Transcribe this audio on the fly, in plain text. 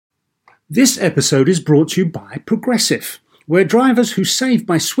This episode is brought to you by Progressive, where drivers who save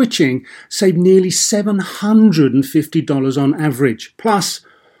by switching save nearly $750 on average. Plus,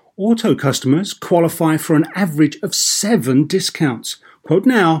 auto customers qualify for an average of 7 discounts. Quote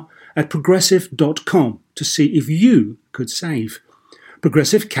now at progressive.com to see if you could save.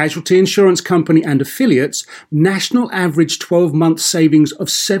 Progressive Casualty Insurance Company and affiliates, national average 12-month savings of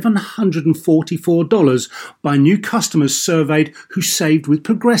 $744 by new customers surveyed who saved with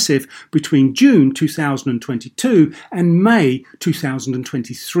Progressive between June 2022 and May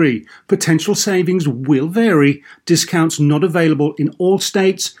 2023. Potential savings will vary. Discounts not available in all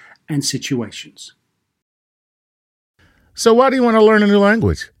states and situations. So why do you want to learn a new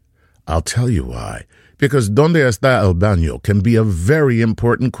language? I'll tell you why. Because ¿Dónde está el baño? Can be a very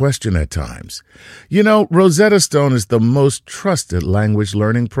important question at times. You know, Rosetta Stone is the most trusted language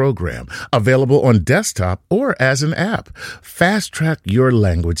learning program, available on desktop or as an app. Fast-track your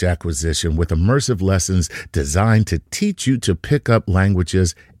language acquisition with immersive lessons designed to teach you to pick up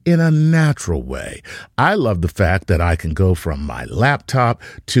languages in a natural way. I love the fact that I can go from my laptop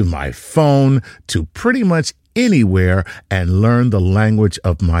to my phone to pretty much anywhere and learn the language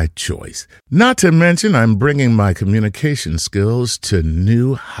of my choice. Not to mention, I'm bringing my communication skills to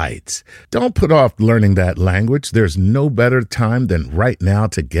new heights. Don't put off learning that language. There's no better time than right now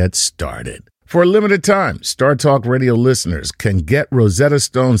to get started. For a limited time, Star Talk Radio listeners can get Rosetta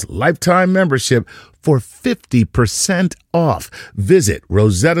Stone's lifetime membership for 50% off. Visit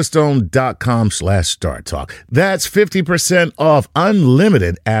rosettastone.com/StarTalk. That's 50% off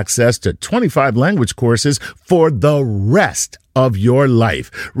unlimited access to 25 language courses for the rest of your life.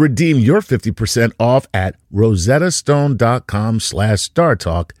 Redeem your 50% off at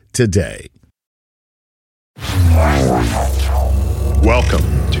rosettastone.com/StarTalk today. Welcome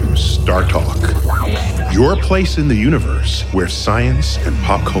to Star Talk, your place in the universe where science and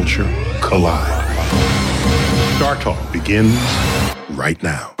pop culture collide. Star Talk begins right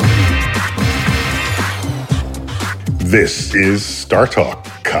now. This is Star Talk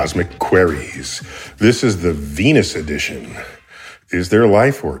Cosmic Queries. This is the Venus edition. Is there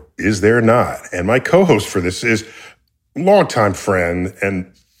life or is there not? And my co-host for this is longtime friend and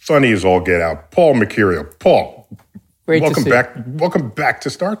funny as all get out, Paul Mercurio. Paul, great welcome to see back. you. Welcome back to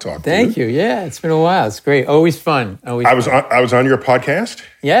Star Talk. Thank you. Yeah, it's been a while. It's great. Always fun. I was on your podcast.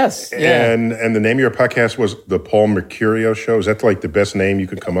 Yes. Yeah. And the name of your podcast was The Paul Mercurio Show. Is that like the best name you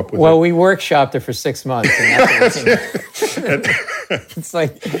could come up with? Well, we workshopped it for 6 months. And it's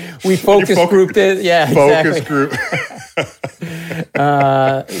like we focus grouped it. Yeah, focus exactly. group.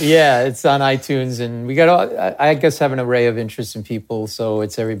 Yeah, it's on iTunes, and we got I guess have an array of interests in people. So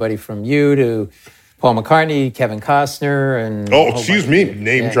it's everybody from you to Paul McCartney, Kevin Costner, and excuse me,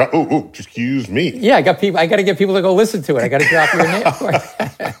 name drop. Excuse me. Yeah, I got to get people to go listen to it. I got to drop your name.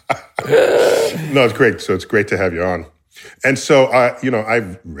 No, it's great. So it's great to have you on. And so,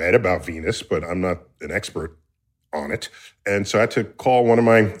 I've read about Venus, but I'm not an expert on it. And so I had to call one of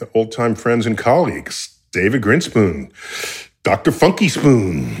my old-time friends and colleagues, David Grinspoon, Dr. Funky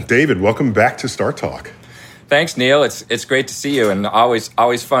Spoon. David, welcome back to Star Talk. Thanks, Neil. It's great to see you, and always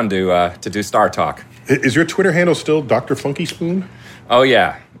fun to do Star Talk. Is your Twitter handle still Dr. Funky Spoon? Oh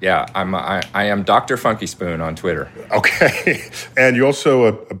yeah. I am Dr. Funky Spoon on Twitter. Okay, and you're also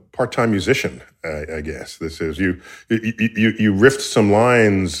a part-time musician, I guess. This is you riffed some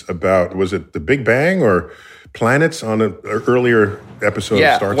lines about, was it the Big Bang or planets on an earlier episode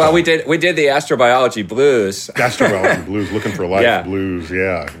of Star Trek? Well, we did the astrobiology blues. Astrobiology blues, looking for life blues.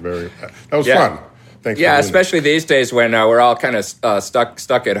 Yeah, that was fun. Thanks. Yeah, especially these days when we're all kind of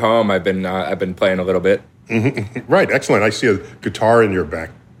stuck at home. I've been playing a little bit. Mm-hmm. Right, excellent. I see a guitar in your back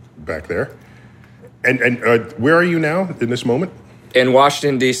there. And where are you now in this moment? In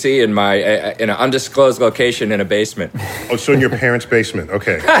Washington, D.C., in an undisclosed location in a basement. Oh, so in your parents' basement.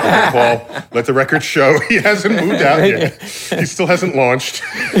 Okay. Paul, let the record show he hasn't moved out yet. He still hasn't launched.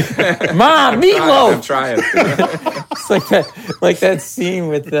 Mom, meatloaf! I'm trying. It's like that scene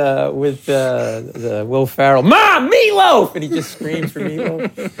with the Will Ferrell. Mom, meatloaf! And he just screams for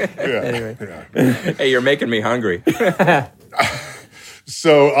meatloaf. Yeah. Anyway. Yeah. Hey, you're making me hungry.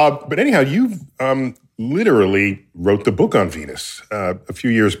 So, but anyhow, you literally wrote the book on Venus a few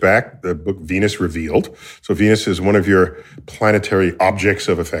years back, the book Venus Revealed. So Venus is one of your planetary objects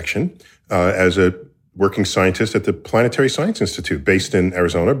of affection as a working scientist at the Planetary Science Institute based in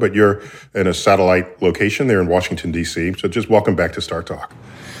Arizona, but you're in a satellite location there in Washington, D.C. So just welcome back to Star Talk.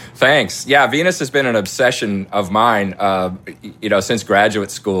 Thanks. Yeah, Venus has been an obsession of mine, since graduate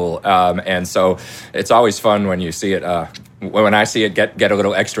school. And so it's always fun when you see it, when I see it get a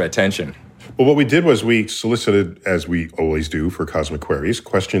little extra attention. Well, what we did was we solicited, as we always do for Cosmic Queries,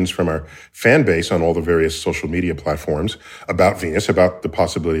 questions from our fan base on all the various social media platforms about Venus, about the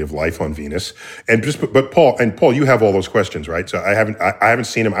possibility of life on Venus. And but Paul, you have all those questions, right? So I haven't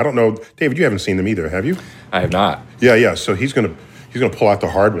seen them. I don't know, David, you haven't seen them either, have you? I have not. Yeah. So he's gonna pull out the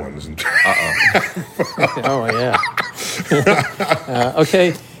hard ones. Oh yeah.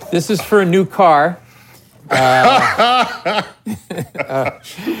 Okay, this is for a new car.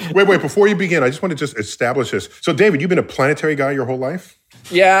 Wait, before you begin, I just want to establish this. So, David, you've been a planetary guy your whole life?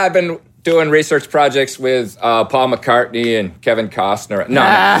 Yeah, I've been doing research projects with Paul McCartney and Kevin Costner.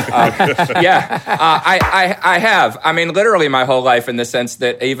 I have. I mean, literally my whole life, in the sense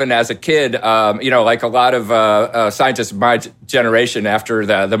that even as a kid, like a lot of scientists of my generation, after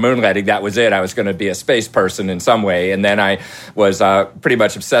the moon landing, that was it. I was going to be a space person in some way. And then I was pretty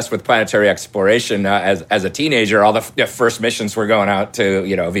much obsessed with planetary exploration as a teenager. All the first missions were going out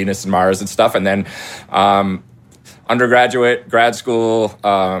to, Venus and Mars and stuff. And then undergraduate, grad school,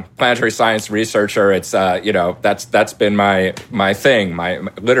 planetary science researcher. It's that's been my thing.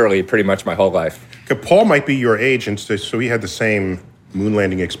 Literally pretty much my whole life. Paul might be your age, and so he had the same moon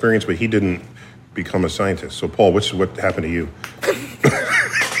landing experience, but he didn't become a scientist. So, Paul, what happened to you?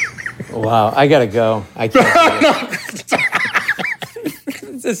 Wow, I gotta go. I can't.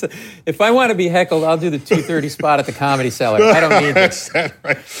 If I want to be heckled, I'll do the 2:30 spot at the Comedy Cellar. I don't need this.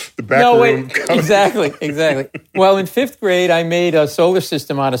 Right. The back room. Exactly. Well, in 5th grade, I made a solar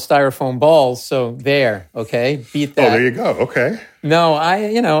system out of styrofoam balls. So there, okay, beat that. Oh, there you go. Okay. No,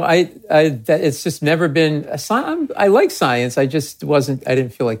 it's just never been. I like science. I just wasn't. I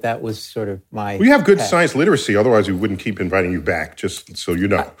didn't feel like that was sort of my. Well, you have good science literacy. Otherwise, we wouldn't keep inviting you back. Just so you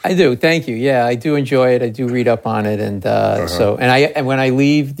know. I do. Thank you. Yeah, I do enjoy it. I do read up on it, and and when I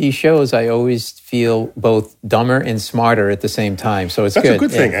leave these shows, I always feel both dumber and smarter at the same time. So that's good. That's a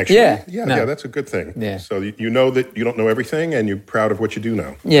good thing, actually. Yeah, that's a good thing. Yeah. So you know that you don't know everything, and you're proud of what you do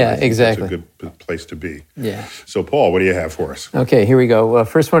know. Yeah, exactly. That's a good place to be. Yeah. So, Paul, what do you have for us? Okay, here we go.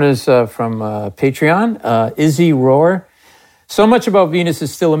 First one is from Patreon, Izzy Roar. So much about Venus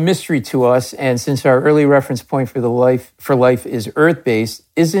is still a mystery to us, and since our early reference point for life is Earth-based,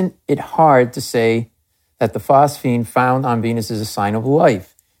 isn't it hard to say that the phosphine found on Venus is a sign of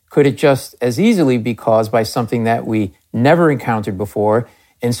life? Could it just as easily be caused by something that we never encountered before,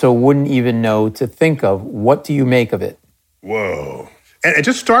 and so wouldn't even know to think of? What do you make of it? Whoa! And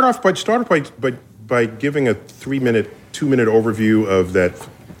just start off by giving a 2-minute overview of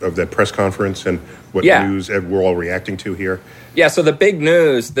that press conference and what news we're all reacting to here. Yeah, so the big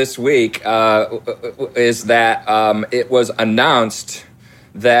news this week is that it was announced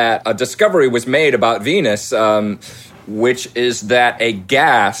that a discovery was made about Venus, which is that a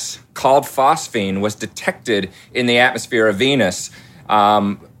gas called phosphine was detected in the atmosphere of Venus.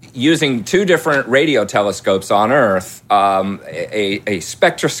 Using 2 different radio telescopes on Earth, a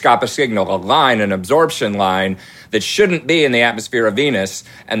spectroscopic signal, a line, an absorption line that shouldn't be in the atmosphere of Venus,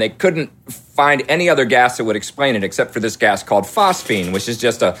 and they couldn't find any other gas that would explain it except for this gas called phosphine, which is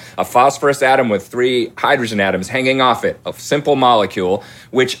just a phosphorus atom with 3 hydrogen atoms hanging off it, a simple molecule,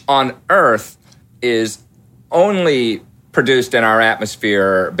 which on Earth is only produced in our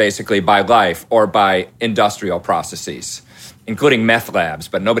atmosphere basically by life or by industrial processes, including meth labs,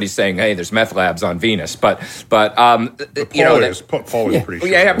 but nobody's saying, hey, there's meth labs on Venus. But Paul is pretty sure.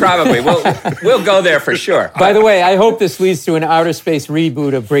 Yeah, probably. We'll go there for sure. By the way, I hope this leads to an outer space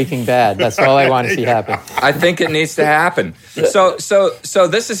reboot of Breaking Bad. That's all I want to see happen. I think it needs to happen. So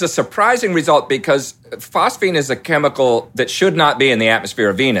this is a surprising result because phosphine is a chemical that should not be in the atmosphere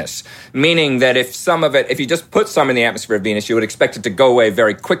of Venus, meaning that if you just put some in the atmosphere of Venus, you would expect it to go away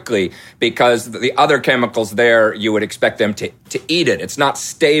very quickly because the other chemicals there, you would expect them to eat it. It's not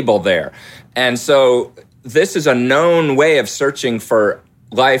stable there. And so this is a known way of searching for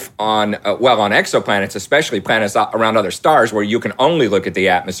life on exoplanets, especially planets around other stars where you can only look at the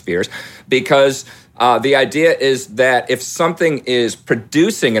atmospheres, because the idea is that if something is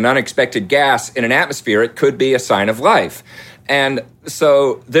producing an unexpected gas in an atmosphere, it could be a sign of life. And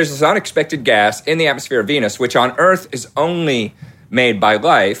so there's this unexpected gas in the atmosphere of Venus, which on Earth is only made by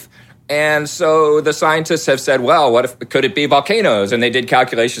life. And so the scientists have said, well, could it be volcanoes? And they did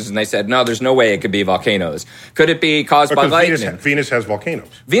calculations and they said, no, there's no way it could be volcanoes. Could it be caused by lightning? Venus has volcanoes.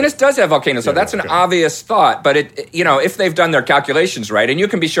 Venus does have volcanoes, so that's an obvious thought. But if they've done their calculations right, and you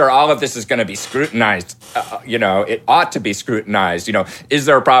can be sure all of this is going to be scrutinized, it ought to be scrutinized. Is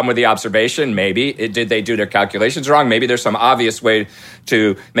there a problem with the observation? Maybe. Did they do their calculations wrong? Maybe there's some obvious way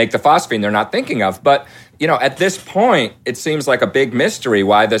to make the phosphine they're not thinking of. But at this point, it seems like a big mystery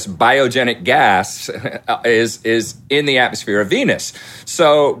why this biogenic gas is in the atmosphere of Venus.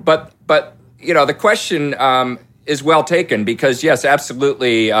 So, but the question is well taken because, yes,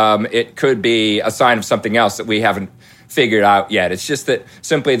 absolutely, it could be a sign of something else that we haven't figured out yet. It's just that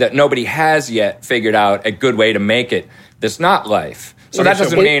simply that nobody has yet figured out a good way to make it that's not life. So that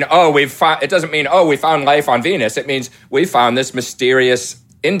doesn't mean, we found life on Venus. It means we found this mysterious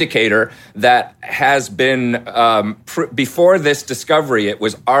indicator that has been, before this discovery, it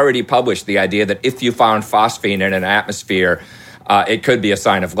was already published, the idea that if you found phosphine in an atmosphere, it could be a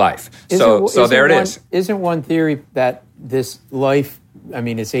sign of life. So there it is. Isn't one theory that this life,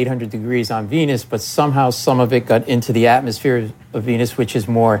 it's 800 degrees on Venus, but somehow some of it got into the atmosphere of Venus, which is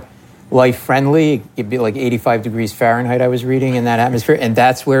more life-friendly? It'd be like 85 degrees Fahrenheit, I was reading, in that atmosphere, and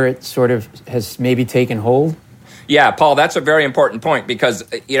that's where it sort of has maybe taken hold? Yeah, Paul, that's a very important point because,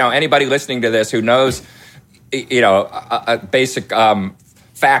 anybody listening to this who knows, basic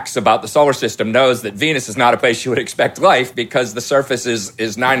facts about the solar system knows that Venus is not a place you would expect life because the surface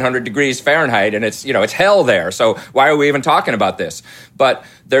is 900 degrees Fahrenheit and it's hell there. So why are we even talking about this? But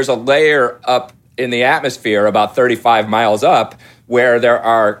there's a layer up in the atmosphere about 35 miles up where there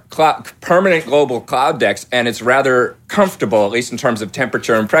are permanent global cloud decks, and it's rather comfortable, at least in terms of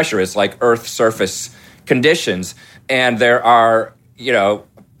temperature and pressure. It's like Earth surface conditions, and there are,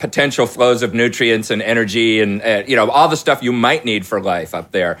 potential flows of nutrients and energy and, all the stuff you might need for life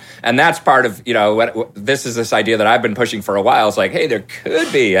up there. And that's part of, this is this idea that I've been pushing for a while. It's like, hey, there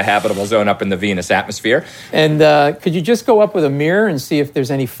could be a habitable zone up in the Venus atmosphere. And could you just go up with a mirror and see if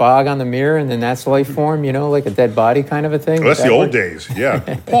there's any fog on the mirror and then that's life form, like a dead body kind of a thing? Well, that's the old days, yeah.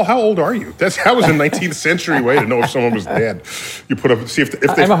 Paul, how old are you? That was a 19th century way to know if someone was dead. You put up, see if they...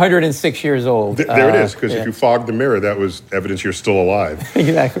 I'm 106 years old. There it is, because if you fogged the mirror, that was evidence you're still alive.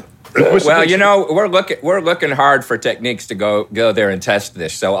 Exactly. Well, we're looking hard for techniques to go there and test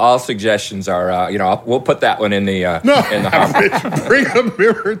this. So all suggestions are, we'll put that one in the in the hopper. Bring a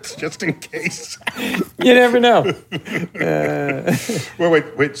mirror just in case. You never know.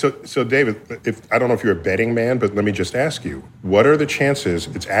 Wait. So David, I don't know if you're a betting man, but let me just ask you: what are the chances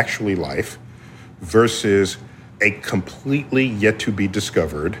it's actually life versus a completely yet to be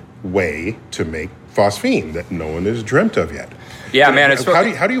discovered way to make phosphine that no one has dreamt of yet? Yeah, man.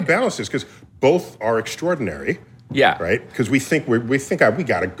 How do you balance this? Because both are extraordinary. Yeah. Right. Because we think we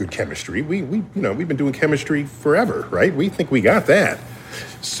got a good chemistry. We've been doing chemistry forever, right? We think we got that.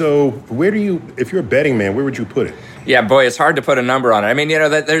 So if you're a betting man, where would you put it? Yeah, boy, it's hard to put a number on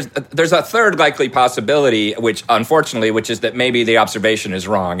it. There's a third likely possibility, which is that maybe the observation is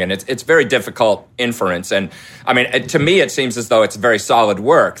wrong, and it's very difficult inference. And to me, it seems as though it's very solid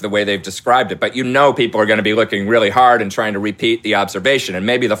work the way they've described it. But people are going to be looking really hard and trying to repeat the observation, and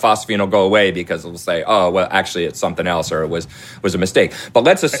maybe the phosphine will go away because it'll say, oh, well, actually, it's something else, or it was a mistake. But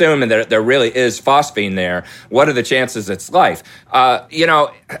let's assume that there really is phosphine there. What are the chances it's life?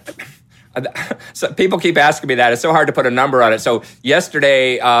 So people keep asking me that. It's so hard to put a number on it. So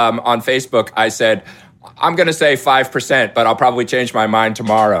yesterday on Facebook, I said, I'm going to say 5%, but I'll probably change my mind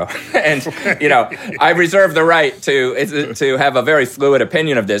tomorrow. And, I reserve the right to have a very fluid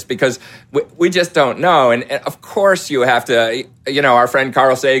opinion of this because we just don't know. And of course you have to, our friend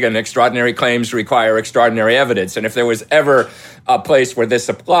Carl Sagan, extraordinary claims require extraordinary evidence. And if there was ever a place where this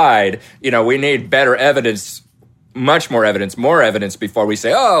applied, we need better evidence, much more evidence before we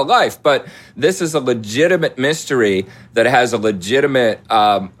say, oh, life. But this is a legitimate mystery that has a legitimate,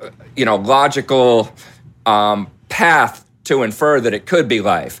 logical path to infer that it could be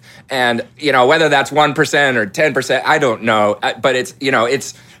life. And, whether that's 1% or 10%, I don't know. But it's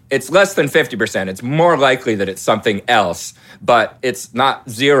less than 50%. It's more likely that it's something else, but it's not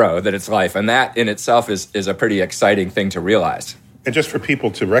zero that it's life. And that in itself is a pretty exciting thing to realize. And just for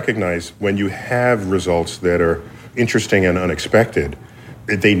people to recognize, when you have results that are interesting and unexpected,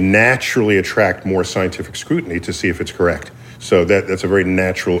 they naturally attract more scientific scrutiny to see if it's correct. So that's a very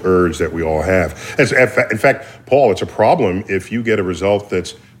natural urge that we all have. In fact, Paul, it's a problem if you get a result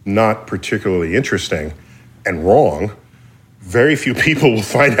that's not particularly interesting and wrong. Very few people will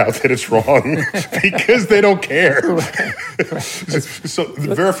find out that it's wrong because they don't care. So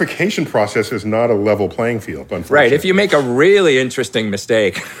the verification process is not a level playing field, unfortunately. Right. If you make a really interesting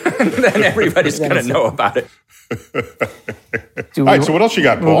mistake, then everybody's going to know about it. All right, so what else you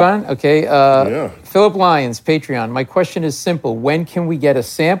got, Paul? Move on? Okay. Philip Lyons, Patreon. My question is simple. When can we get a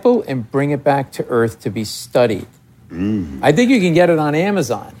sample and bring it back to Earth to be studied? I think you can get it on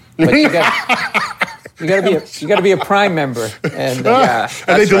Amazon. But you got to be a Prime member, and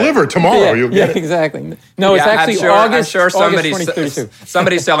they deliver tomorrow. You'll get it. Exactly. No, it's actually August. I'm sure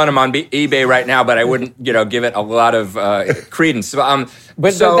somebody's selling them on eBay right now, but I wouldn't, give it a lot of credence. But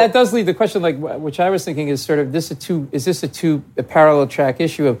that does leave the question, which I was thinking is sort of a parallel track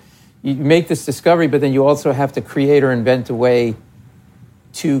issue of, you make this discovery, but then you also have to create or invent a way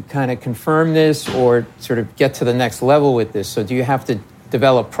to kind of confirm this or sort of get to the next level with this. So do you have to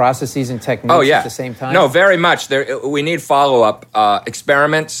develop processes and techniques at the same time? No, very much. We need follow-up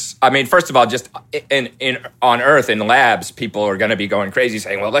experiments. I mean, first of all, just on Earth, in labs, people are going to be going crazy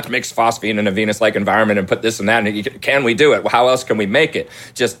saying, well, let's mix phosphine in a Venus-like environment and put this and that. And can we do it? Well, how else can we make it?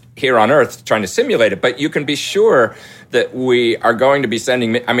 Just here on Earth, trying to simulate it. But you can be sure that we are going to be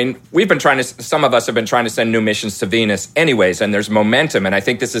sending, I mean, some of us have been trying to send new missions to Venus anyways, and there's momentum. And I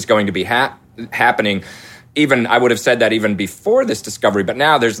think this is going to be happening. Even, I would have said that even before this discovery, but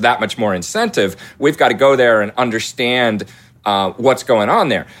now there's that much more incentive. We've got to go there and understand what's going on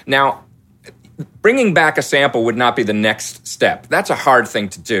there. Now, bringing back a sample would not be the next step. That's a hard thing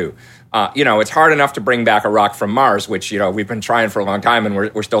to do. It's hard enough to bring back a rock from Mars, which, we've been trying for a long time and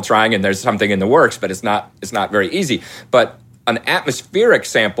we're still trying, and there's something in the works, but it's not very easy. But an atmospheric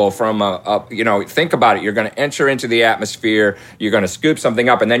sample from think about it. You're going to enter into the atmosphere, you're going to scoop something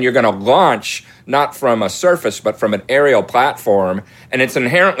up, and then you're going to launch not from a surface, but from an aerial platform. And it's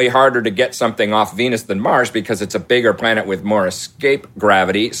inherently harder to get something off Venus than Mars because it's a bigger planet with more escape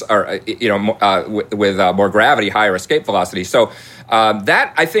gravity, or, with more gravity, higher escape velocity. So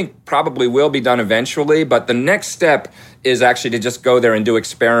that, I think, probably will be done eventually. But the next step is actually to just go there and do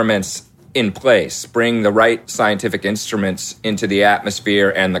experiments in place, bring the right scientific instruments into the atmosphere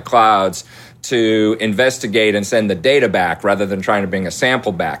and the clouds to investigate and send the data back rather than trying to bring a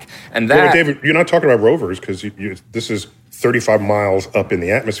sample back. And that, but David, you're not talking about rovers because this is 35 miles up in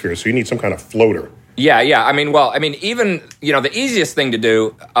the atmosphere, so you need some kind of floater. Yeah. Even, the easiest thing to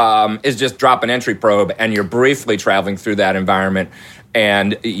do is just drop an entry probe and you're briefly traveling through that environment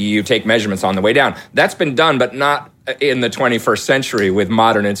and you take measurements on the way down. That's been done, but not in the 21st century with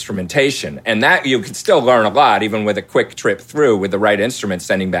modern instrumentation. And that you can still learn a lot, even with a quick trip through with the right instruments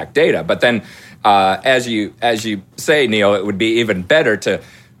sending back data. But then, as you say, Neil, it would be even better to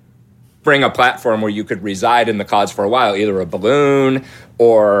bring a platform where you could reside in the clouds for a while, either a balloon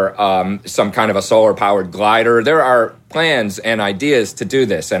or some kind of a solar-powered glider. There are plans and ideas to do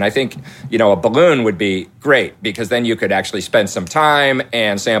this. And I think, a balloon would be great because then you could actually spend some time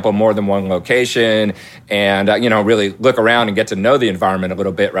and sample more than one location and, really look around and get to know the environment a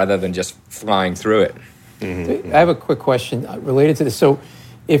little bit rather than just flying through it. Mm-hmm. I have a quick question related to this. So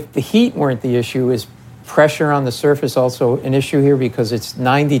if the heat weren't the issue, is pressure on the surface also an issue here? Because it's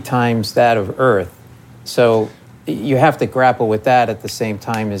 90 times that of Earth. So you have to grapple with that at the same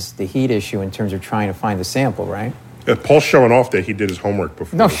time as the heat issue in terms of trying to find a sample, right? Paul's showing off that he did his homework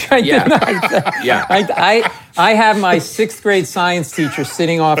before. No, I did not. Yeah. I have my 6th grade science teacher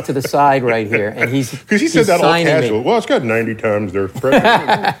sitting off to the side right here, and he's because he said that all casual. Me. Well, it's got 90 times their pressure.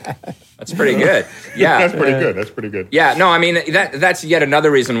 That's pretty good. Yeah, that's pretty good. Yeah, no, I mean that's yet another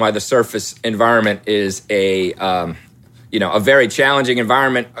reason why the surface environment is a very challenging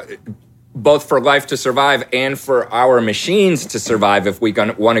environment, both for life to survive and for our machines to survive if we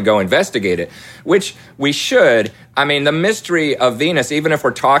want to go investigate it, which we should. I mean, the mystery of Venus, even if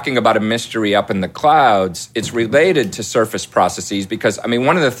we're talking about a mystery up in the clouds, it's related to surface processes because,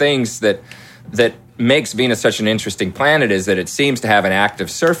 one of the things that makes Venus such an interesting planet is that it seems to have an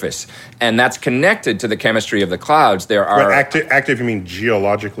active surface, and that's connected to the chemistry of the clouds. There are active. You mean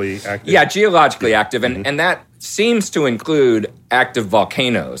geologically active? Yeah, geologically active, and that seems to include active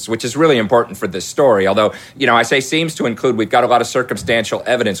volcanoes, which is really important for this story. Although, I say seems to include, we've got a lot of circumstantial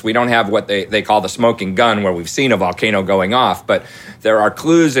evidence. We don't have what they call the smoking gun, where we've seen a volcano going off, but there are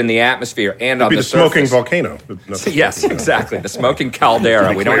clues in the atmosphere and on the surface. Smoking volcano. Yes, exactly. The smoking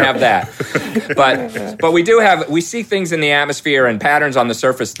caldera. We don't have that. But we see things in the atmosphere and patterns on the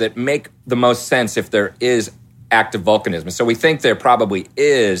surface that make the most sense if there is active volcanism. So we think there probably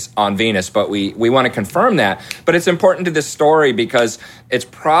is on Venus, but we want to confirm that. But it's important to this story because it's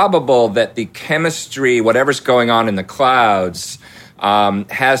probable that the chemistry, whatever's going on in the clouds,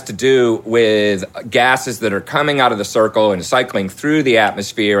 has to do with gases that are coming out of the circle and cycling through the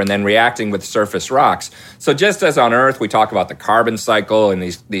atmosphere and then reacting with surface rocks. So just as on Earth, we talk about the carbon cycle and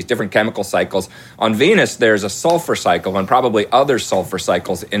these different chemical cycles, on Venus, there's a sulfur cycle and probably other sulfur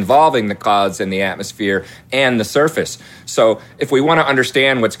cycles involving the clouds in the atmosphere and the surface. So if we want to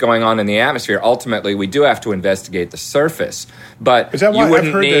understand what's going on in the atmosphere, ultimately, we do have to investigate the surface. But you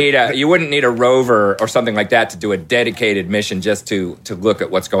wouldn't need a rover or something like that to do a dedicated mission just to look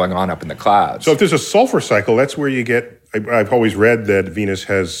at what's going on up in the clouds. So if there's a sulfur cycle, that's where you get, I've always read that Venus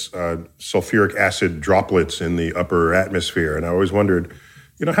has sulfuric acid droplets in the upper atmosphere. And I always wondered,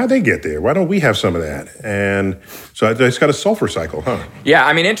 how'd they get there? Why don't we have some of that? And so it's got a sulfur cycle, huh? Yeah,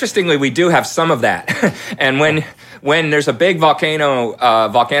 I mean, interestingly, we do have some of that. And when there's a big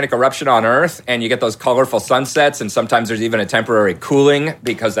volcanic eruption on Earth and you get those colorful sunsets, and sometimes there's even a temporary cooling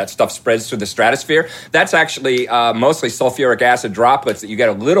because that stuff spreads through the stratosphere, that's actually mostly sulfuric acid droplets that you get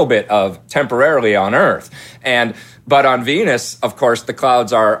a little bit of temporarily on Earth. But on Venus, of course, the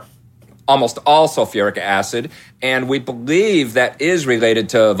clouds are almost all sulfuric acid, and we believe that is related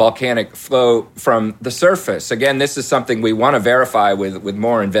to volcanic flow from the surface. Again, this is something we want to verify with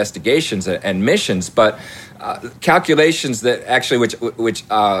more investigations and missions, but calculations that actually, which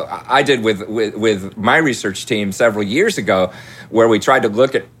I did with my research team several years ago, where we tried to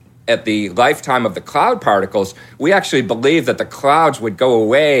look at the lifetime of the cloud particles, we actually believe that the clouds would go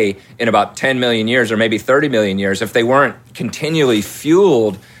away in about 10 million years or maybe 30 million years if they weren't continually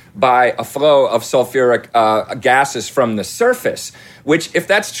fueled by a flow of sulfuric gases from the surface, which, if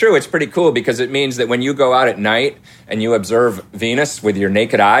that's true, it's pretty cool because it means that when you go out at night and you observe Venus with your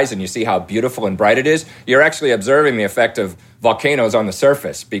naked eyes and you see how beautiful and bright it is, you're actually observing the effect of volcanoes on the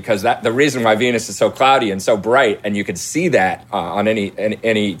surface, because the reason why Venus is so cloudy and so bright, and you can see that on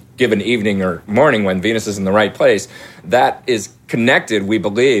any given evening or morning when Venus is in the right place, that is connected, we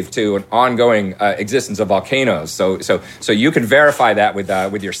believe, to an ongoing existence of volcanoes. So you can verify that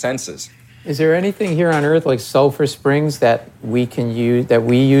with your senses. Is there anything here on Earth like sulfur springs that we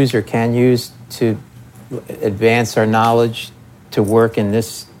use or can use to advance our knowledge to work in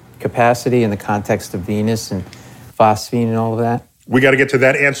this capacity in the context of Venus and phosphine and all of that? We got to get to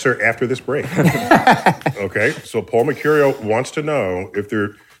that answer after this break. Okay, so Paul Mercurio wants to know if there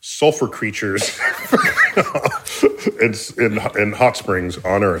are sulfur creatures in hot springs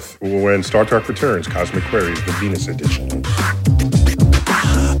on Earth when Star Trek returns, Cosmic Queries, the Venus edition.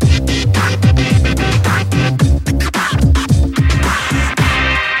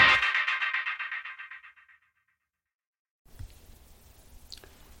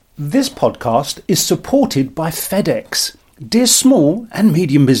 This podcast is supported by FedEx. Dear small and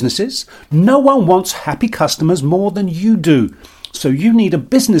medium businesses, no one wants happy customers more than you do. So you need a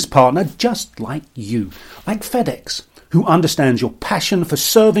business partner just like you, like FedEx, who understands your passion for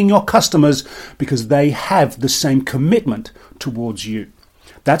serving your customers because they have the same commitment towards you.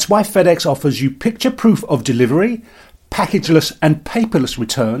 That's why FedEx offers you picture proof of delivery, packageless and paperless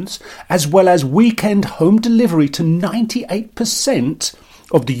returns, as well as weekend home delivery to 98%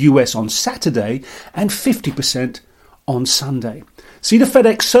 of the US on Saturday and 50% on Sunday. See the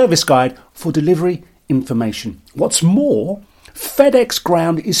FedEx service guide for delivery information. What's more, FedEx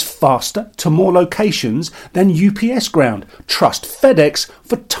Ground is faster to more locations than UPS Ground. Trust FedEx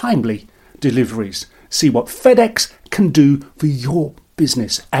for timely deliveries. See what FedEx can do for your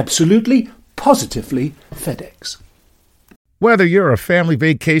business. Absolutely, positively FedEx. Whether you're a family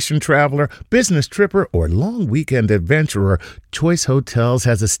vacation traveler, business tripper, or long weekend adventurer, Choice Hotels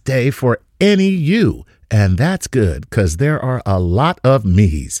has a stay for any you. And that's good, because there are a lot of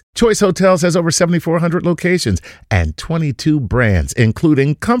me's. Choice Hotels has over 7,400 locations and 22 brands,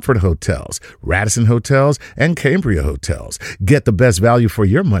 including Comfort Hotels, Radisson Hotels, and Cambria Hotels. Get the best value for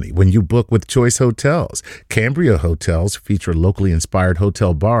your money when you book with Choice Hotels. Cambria Hotels feature locally inspired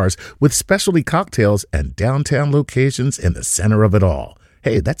hotel bars with specialty cocktails and downtown locations in the center of it all.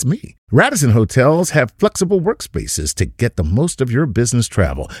 Hey, that's me. Radisson Hotels have flexible workspaces to get the most of your business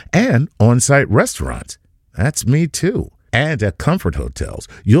travel and on-site restaurants. That's me too. And at Comfort Hotels,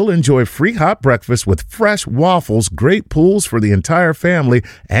 you'll enjoy free hot breakfast with fresh waffles, great pools for the entire family,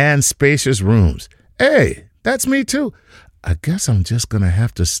 and spacious rooms. Hey, that's me too. I guess I'm just going to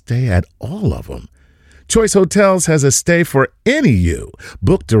have to stay at all of them. Choice Hotels has a stay for any you.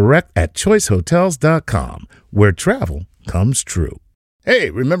 Book direct at choicehotels.com, where travel comes true. Hey,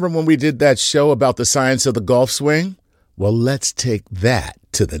 remember when we did that show about the science of the golf swing? Well, let's take that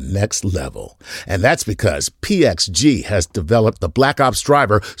to the next level. And that's because PXG has developed the Black Ops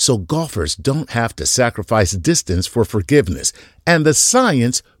driver so golfers don't have to sacrifice distance for forgiveness. And the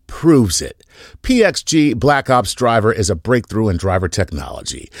science proves it. PXG Black Ops driver is a breakthrough in driver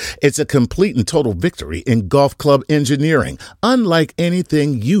technology. It's a complete and total victory in golf club engineering, unlike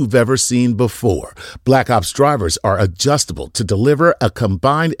anything you've ever seen before. Black Ops drivers are adjustable to deliver a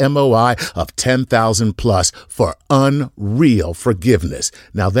combined MOI of 10,000 plus for unreal forgiveness.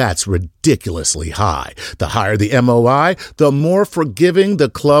 Now that's ridiculously high. The higher the MOI, the more forgiving the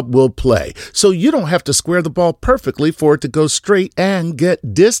club will play. So you don't have to square the ball perfectly for it to go straight and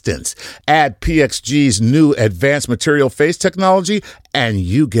get distance. Add PXG's new advanced material face technology, and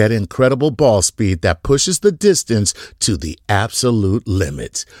you get incredible ball speed that pushes the distance to the absolute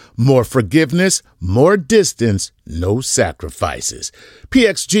limits. More forgiveness, more distance, no sacrifices.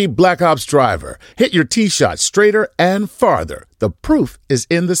 PXG Black Ops Driver. Hit your tee shot straighter and farther. The proof is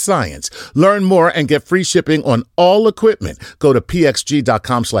in the science. Learn more and get free shipping on all equipment. Go to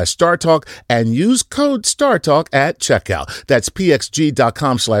pxg.com/StarTalk and use code StarTalk at checkout. That's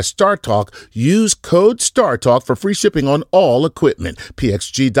pxg.com/StarTalk. Use code StarTalk for free shipping on all equipment.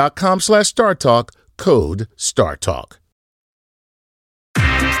 pxg.com/StarTalk, code StarTalk.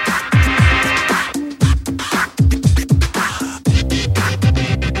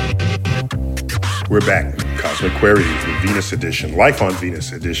 We're back. Cosmic Queries, the Venus edition, Life on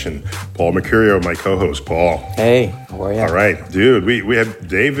Venus edition. Paul Mercurio, my co-host. Paul. Hey, how are you? All right, dude. We have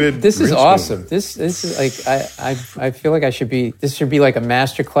David. This is Rinsman. awesome. This is like I feel like this should be like a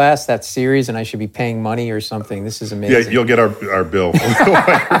master class, that series, and I should be paying money or something. This is amazing. Yeah, you'll get our bill.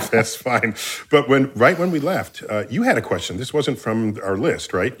 That's fine. But right when we left, you had a question. This wasn't from our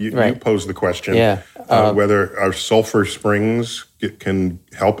list, right? You posed the question. Yeah. Whether our sulfur springs can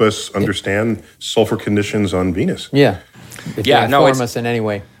help us understand sulfur conditions on Venus. Yeah. If they inform it's us in any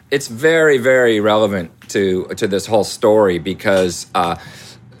way. It's very, very relevant to this whole story because, one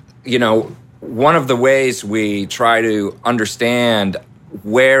of the ways we try to understand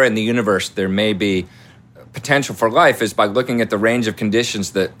where in the universe there may be potential for life is by looking at the range of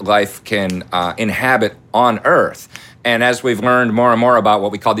conditions that life can inhabit on Earth. And as we've learned more and more about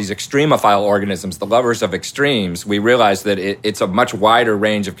what we call these extremophile organisms, the lovers of extremes, we realize that it's a much wider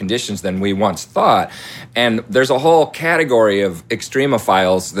range of conditions than we once thought. And there's a whole category of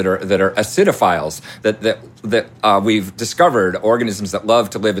extremophiles that are acidophiles that we've discovered, organisms that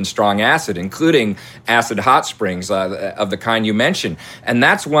love to live in strong acid, including acid hot springs of the kind you mentioned. And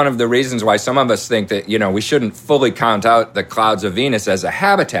that's one of the reasons why some of us think that, we shouldn't fully count out the clouds of Venus as a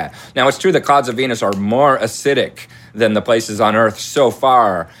habitat. Now, it's true the clouds of Venus are more acidic than the places on Earth so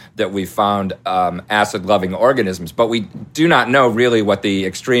far that we've found acid-loving organisms. But we do not know really what the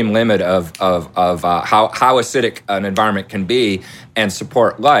extreme limit of how acidic an environment can be and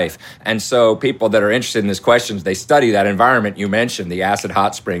support life. And so people that are interested in these questions, they study that environment you mentioned, the acid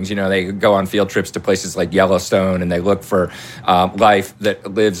hot springs. They go on field trips to places like Yellowstone, and they look for life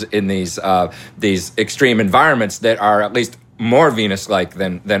that lives in these extreme environments that are at least more Venus-like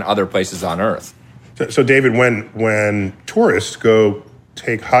than other places on Earth. So, David, when tourists go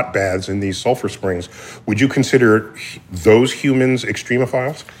take hot baths in these sulfur springs, would you consider those humans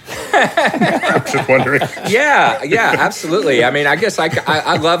extremophiles? I'm just wondering. Yeah, absolutely. I mean, I guess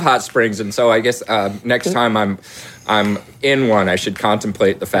I love hot springs, and so I guess next time I'm in one, I should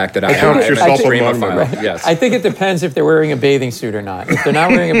contemplate the fact that I am an extremophile. Yes. I think it depends if they're wearing a bathing suit or not. If they're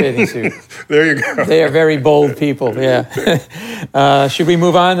not wearing a bathing suit, there you go. They are very bold people. Yeah. Should we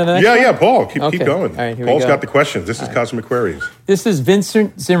move on to the next one? Yeah, Paul. Keep going. All right, Paul's got the questions. This is Cosmic Queries. This is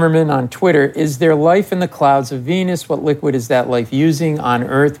Vincent Zimmerman on Twitter. Is there life in the clouds of Venus? What liquid is that life using? On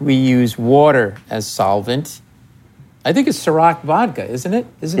Earth, we use water as solvent. I think it's Ciroc vodka, isn't it?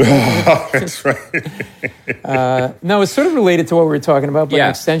 That's right. No, it's sort of related to what we were talking about, but an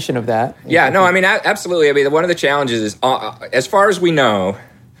extension of that. Yeah, no, I mean, absolutely. I mean, one of the challenges is, as far as we know,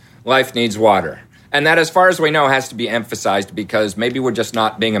 life needs water. And that, as far as we know, has to be emphasized because maybe we're just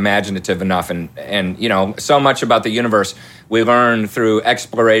not being imaginative enough. And so much about the universe we learn through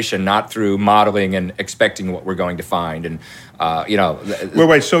exploration, not through modeling and expecting what we're going to find. And,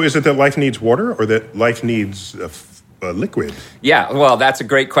 Wait, so is it that life needs water or that life needs liquid? Yeah, well, that's a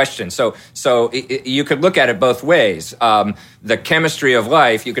great question. So you could look at it both ways. The chemistry of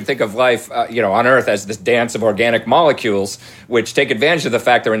life, you could think of life, on Earth as this dance of organic molecules, which take advantage of the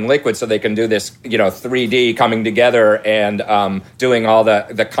fact they're in liquid, so they can do this, 3D coming together and doing all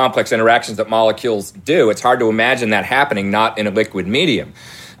the complex interactions that molecules do. It's hard to imagine that happening not in a liquid medium,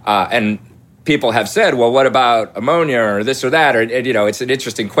 and people have said, well, what about ammonia or this or that? Or, it's an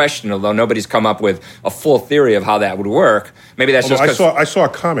interesting question, although nobody's come up with a full theory of how that would work. Maybe that's just because I saw a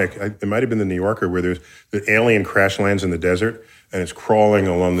comic, it might have been the New Yorker, where there's the alien crash lands in the desert, and it's crawling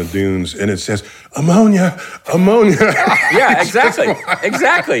along the dunes, and it says, ammonia. Yeah,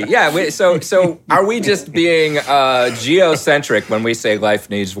 exactly. Yeah, so are we just being geocentric when we say life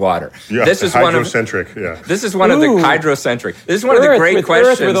needs water? Yeah, this is hydrocentric, This is one of the hydrocentric. This is one of the great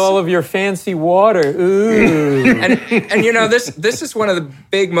questions. Earth with all of your fancy water. Ooh. and this is one of the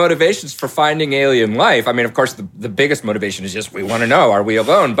big motivations for finding alien life. I mean, of course, the biggest motivation is just we want to know, are we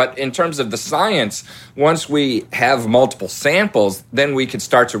alone? But in terms of the science, once we have multiple samples, principles, then we could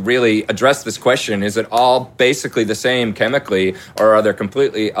start to really address this question. Is it all basically the same chemically, or are there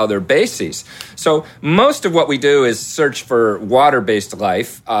completely other bases? So most of what we do is search for water-based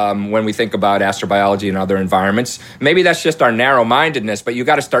life when we think about astrobiology and other environments. Maybe that's just our narrow-mindedness, but you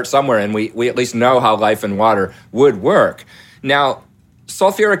got to start somewhere, and we at least know how life in water would work. Now,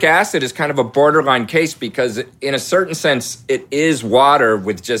 sulfuric acid is kind of a borderline case because in a certain sense, it is water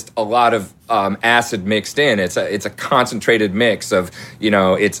with just a lot of acid mixed in. It's a concentrated mix of,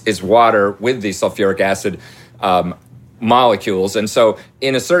 it's water with these sulfuric acid molecules. And so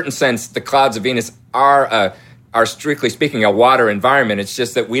in a certain sense, the clouds of Venus are strictly speaking a water environment. It's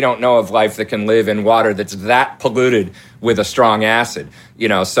just that we don't know of life that can live in water that's that polluted with a strong acid.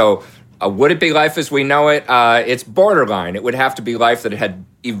 So would it be life as we know it? It's borderline. It would have to be life that had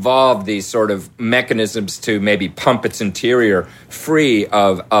evolved these sort of mechanisms to maybe pump its interior free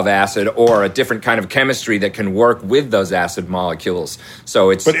of acid, or a different kind of chemistry that can work with those acid molecules.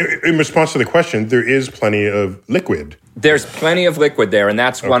 But in response to the question, there is plenty of liquid. There's plenty of liquid there, and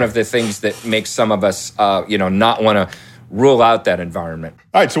that's one of the things that makes some of us, not want to rule out that environment.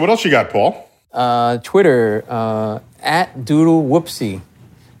 All right, so what else you got, Paul? Twitter, @DoodleWhoopsie.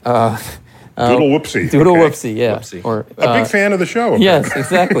 Doodle Whoopsie. Doodle Whoopsie, yeah. Whoopsie. Or, a big fan of the show. Yes,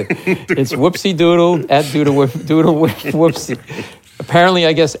 exactly. It's Whoopsie Doodle @Doodle Whoopsie. Apparently,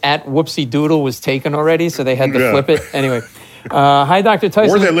 I guess @Whoopsie Doodle was taken already, so they had to flip it. Anyway, hi, Dr.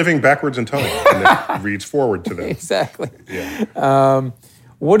 Tyson. Or they're living backwards in time, and it reads forward to them. Exactly. Yeah.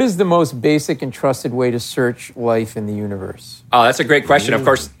 What is the most basic and trusted way to search life in the universe? Oh, that's a great question. Of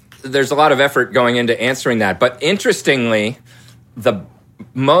course, there's a lot of effort going into answering that. But interestingly, the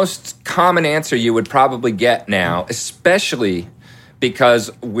most common answer you would probably get now, especially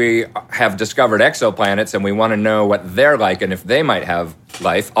because we have discovered exoplanets and we want to know what they're like and if they might have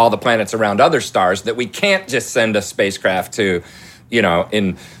life, all the planets around other stars that we can't just send a spacecraft to,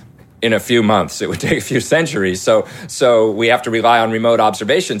 in a few months. It would take a few centuries. So we have to rely on remote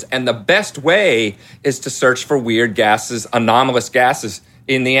observations. And the best way is to search for weird gases, anomalous gases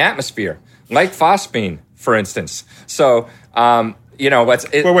in the atmosphere, like phosphine, for instance. So,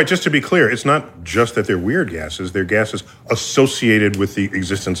 wait, just to be clear, it's not just that they're weird gases. They're gases associated with the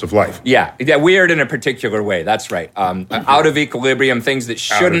existence of life. Yeah, weird in a particular way. That's right. Out of equilibrium, things that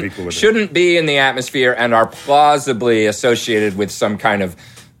shouldn't be in the atmosphere and are plausibly associated with some kind of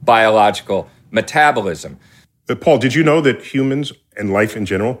biological metabolism. Paul, did you know that humans and life in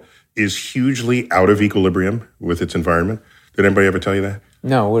general is hugely out of equilibrium with its environment? Did anybody ever tell you that?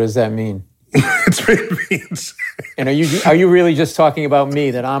 No, what does that mean? It means. And are you really just talking about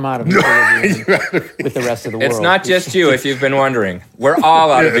me, that I'm out of equilibrium with the rest of the world? It's not just you, if you've been wondering. We're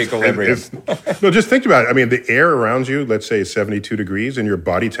all out of equilibrium. No, just think about it. I mean, the air around you, let's say, is 72 degrees, and your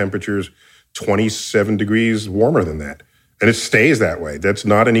body temperature is 27 degrees warmer than that. And it stays that way. That's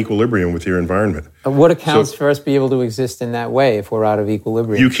not in equilibrium with your environment. What accounts for us being able to exist in that way if we're out of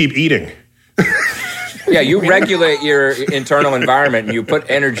equilibrium? You keep eating. Yeah, you regulate your internal environment and you put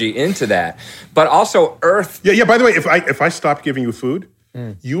energy into that. But also Earth... Yeah, by the way, if I stop giving you food,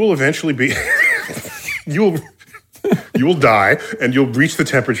 you will eventually be... you will die, and you'll reach the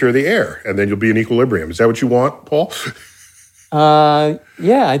temperature of the air, and then you'll be in equilibrium. Is that what you want, Paul?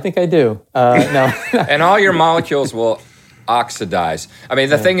 Yeah, I think I do. No. And all your molecules will oxidize. I mean,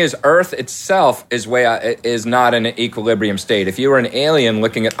 the thing is, Earth itself is not in an equilibrium state. If you were an alien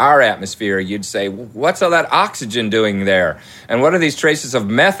looking at our atmosphere, you'd say, what's all that oxygen doing there? And what are these traces of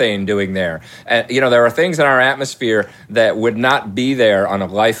methane doing there? And, there are things in our atmosphere that would not be there on a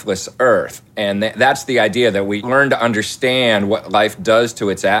lifeless Earth. And that's the idea, that we learn to understand what life does to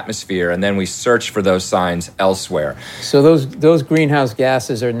its atmosphere, and then we search for those signs elsewhere. So those greenhouse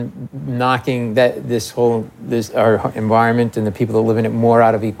gases are knocking our environment and the people that live in it more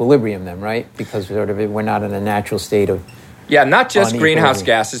out of equilibrium then, right? Because we're not in a natural state of... Yeah, not just greenhouse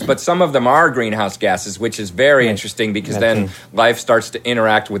gases, but some of them are greenhouse gases, which is very interesting because then life starts to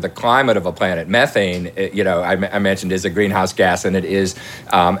interact with the climate of a planet. Methane, I mentioned, is a greenhouse gas, and it is,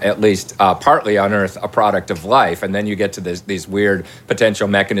 at least partly on Earth, a product of life. And then you get to these weird potential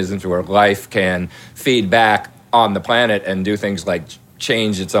mechanisms where life can feed back on the planet and do things like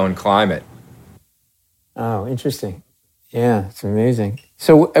change its own climate. Oh, interesting. Yeah, it's amazing.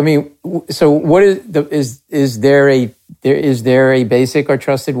 So, I mean, what is there a basic or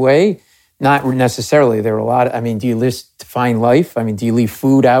trusted way? Not necessarily. There are a lot. Do you find life? Do you leave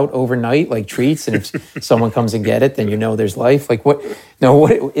food out overnight like treats, and if someone comes and get it, then there's life? Like what? No,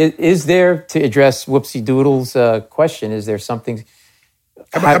 what is there to address Whoopsie Doodle's question? Is there something?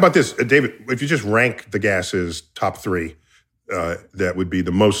 How about this, David? If you just rank the gases top three, that would be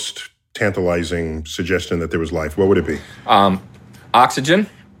the most tantalizing suggestion that there was life, what would it be? Oxygen,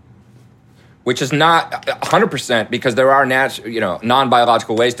 which is not 100% because there are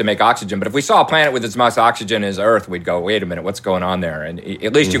non-biological ways to make oxygen. But if we saw a planet with as much oxygen as Earth, we'd go, wait a minute, what's going on there? And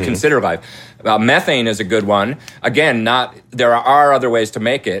at least you consider life. Methane is a good one. Again, there are other ways to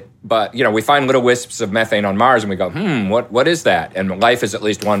make it, but we find little wisps of methane on Mars, and we go, what is that? And life is at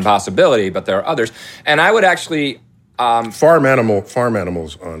least one possibility, but there are others. And I would actually. Farm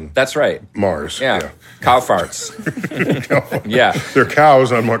animals on. That's right. Mars. Yeah. Cow farts. Yeah. They're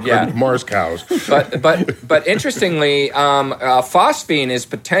cows on Mars. Yeah. Mars cows. But interestingly, phosphine is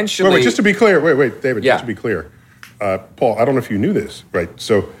potentially. Wait, just to be clear. Wait, David. Yeah. Just to be clear, Paul. I don't know if you knew this, right?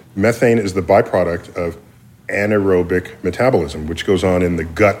 So methane is the byproduct of anaerobic metabolism, which goes on in the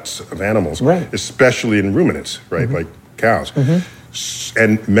guts of animals, right. Especially in ruminants, right, like cows.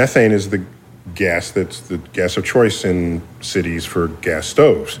 And methane is the gas that's the gas of choice in cities for gas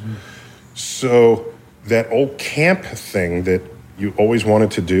stoves. So that old camp thing that you always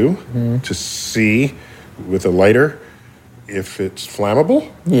wanted to do, to see with a lighter if it's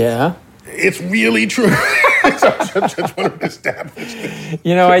flammable. Yeah. It's really true. I just wanted to establish it.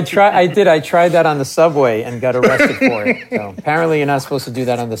 I tried that on the subway and got arrested for it. So apparently you're not supposed to do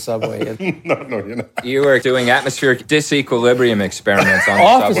that on the subway. No, you're not. You were doing atmospheric disequilibrium experiments on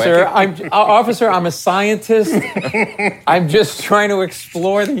the subway. Officer, I'm a scientist. I'm just trying to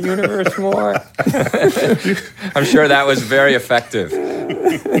explore the universe more. I'm sure that was very effective.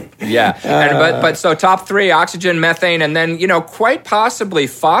 Yeah. But so top three, oxygen, methane, and then, quite possibly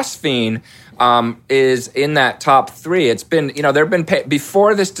phosphine is in that top three. It's been, there have been,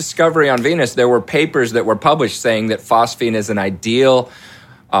 before this discovery on Venus, there were papers that were published saying that phosphine is an ideal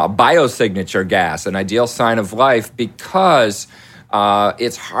biosignature gas, an ideal sign of life, because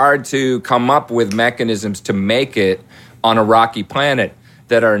it's hard to come up with mechanisms to make it on a rocky planet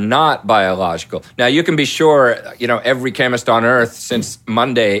that are not biological. Now, you can be sure, every chemist on Earth since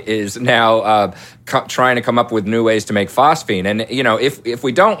Monday is now trying to come up with new ways to make phosphine. And, if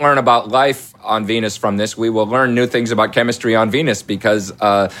we don't learn about life on Venus from this, we will learn new things about chemistry on Venus because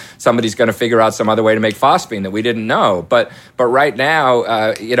somebody's going to figure out some other way to make phosphine that we didn't know. But right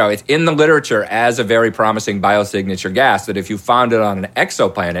now, it's in the literature as a very promising biosignature gas that if you found it on an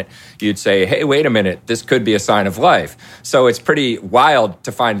exoplanet, you'd say, hey, wait a minute, this could be a sign of life. So it's pretty wild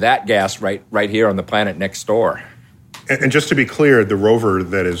to find that gas right here on the planet next door. And just to be clear, the rover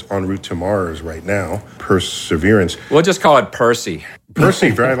that is en route to Mars right now, Perseverance. We'll just call it Percy.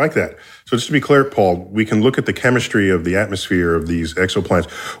 Percy, I like that. So just to be clear, Paul, we can look at the chemistry of the atmosphere of these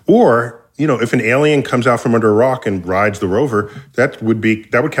exoplanets. Or, if an alien comes out from under a rock and rides the rover, that would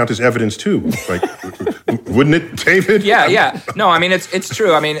count as evidence too. Like, wouldn't it, David? Yeah. No, I mean, it's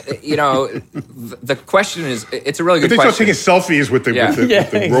true. I mean, the question is, it's a really good question. They start taking selfies with the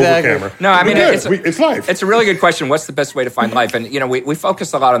rover camera. No, I mean, it's life. It's a really good question. What's the best way to find life? And, we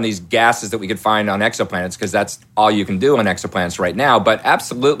focus a lot on these gases that we could find on exoplanets because that's all you can do on exoplanets right now. But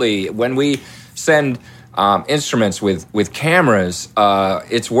absolutely, when we send instruments with cameras,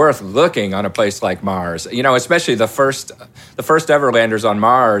 it's worth looking on a place like Mars. Especially the first ever landers on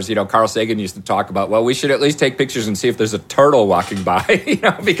Mars. Carl Sagan used to talk about, well, we should at least take pictures and see if there's a turtle walking by.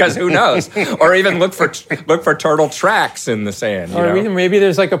 Because who knows? Or even look for turtle tracks in the sand. Or maybe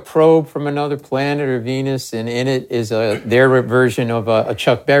there's like a probe from another planet or Venus, and in it is their version of a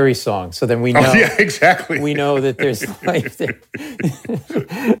Chuck Berry song. So then we know. Oh, yeah, exactly. We know that there's life there.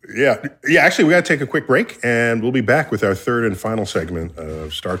 Yeah. Actually, we got to take a quick break. And we'll be back with our third and final segment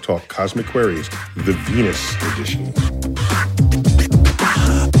of Star Talk Cosmic Queries, the Venus edition.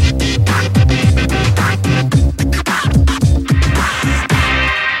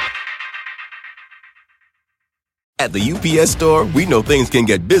 At the UPS Store, we know things can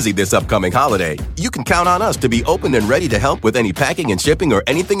get busy this upcoming holiday. You can count on us to be open and ready to help with any packing and shipping or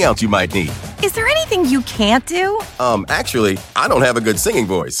anything else you might need. Is there anything you can't do? Actually, I don't have a good singing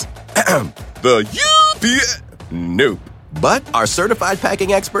voice. The UPS... Nope. But our certified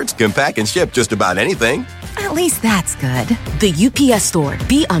packing experts can pack and ship just about anything. At least that's good. The UPS Store.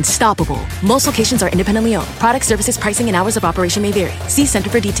 Be unstoppable. Most locations are independently owned. Product, services, pricing, and hours of operation may vary. See Center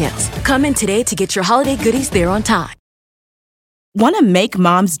for details. Come in today to get your holiday goodies there on time. Want to make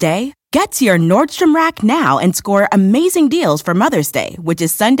Mom's Day? Get to your Nordstrom Rack now and score amazing deals for Mother's Day, which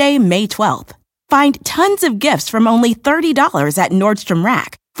is Sunday, May 12th. Find tons of gifts from only $30 at Nordstrom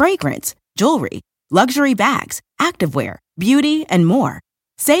Rack. Fragrance, jewelry, luxury bags, activewear, beauty, and more.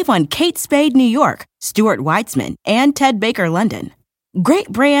 Save on Kate Spade New York, Stuart Weitzman, and Ted Baker London. Great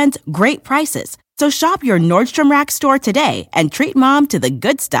brands, great prices. So shop your Nordstrom Rack store today and treat Mom to the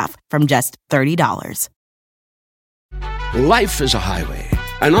good stuff from just $30. Life is a highway,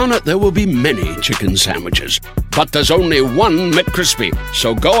 and on it there will be many chicken sandwiches. But there's only one McCrispy.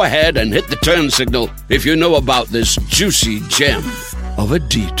 So go ahead and hit the turn signal if you know about this juicy gem of a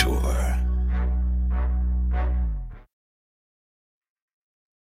detour.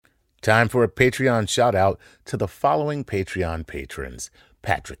 Time for a Patreon shout-out to the following Patreon patrons: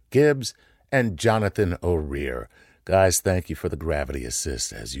 Patrick Gibbs and Jonathan O'Rear. Guys, thank you for the gravity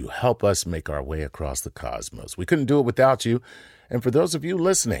assist as you help us make our way across the cosmos. We couldn't do it without you. And for those of you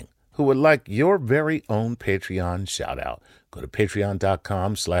listening who would like your very own Patreon shout-out, go to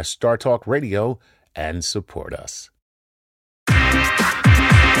patreon.com/StarTalkRadio and support us.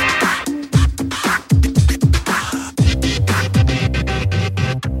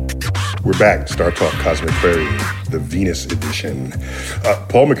 We're back. Star Talk Cosmic Query, the Venus edition.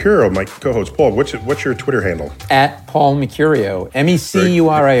 Paul Mercurio, my co-host. Paul, what's your Twitter handle? At Paul Mercurio,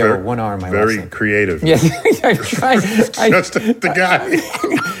 Mecurio, one R. My very last name. Creative. Yeah, I tried. Just the guy.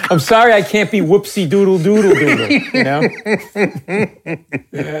 I'm sorry, I can't be whoopsie doodle doodle doodle. You know.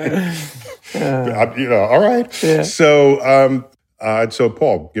 All right. Yeah. So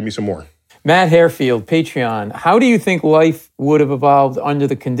Paul, give me some more. Matt Harefield, Patreon. How do you think life would have evolved under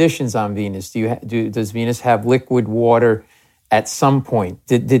the conditions on Venus? Does Venus have liquid water at some point?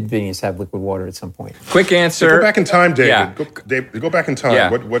 Did Venus have liquid water at some point? Quick answer. Go back in time, David. Yeah. Go back in time.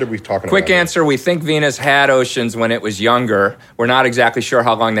 Yeah. What are we talking about? Quick answer. We think Venus had oceans when it was younger. We're not exactly sure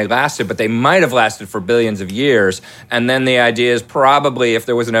how long they lasted, but they might have lasted for billions of years. And then the idea is probably if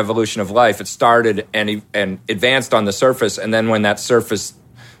there was an evolution of life, it started and advanced on the surface. And then when that surface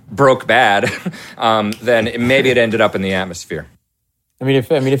broke bad, then maybe it ended up in the atmosphere. I mean,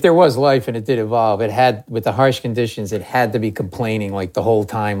 if there was life and it did evolve, it had, with the harsh conditions, it had to be complaining like the whole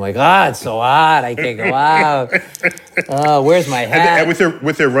time, like, it's so hot, I can't go out. Where's my hat? And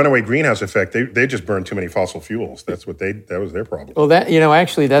with their runaway greenhouse effect, they just burned too many fossil fuels. That was their problem. Well,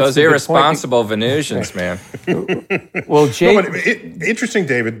 actually, that's those irresponsible Venusians, man. Well, Jake, interesting,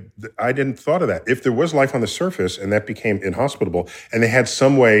 David. I didn't thought of that. If there was life on the surface and that became inhospitable, and they had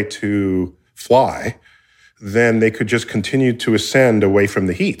some way to fly, then they could just continue to ascend away from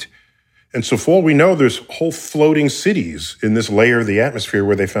the heat. And so for all we know, there's whole floating cities in this layer of the atmosphere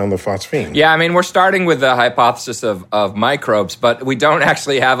where they found the phosphine. Yeah, I mean, we're starting with the hypothesis of microbes, but we don't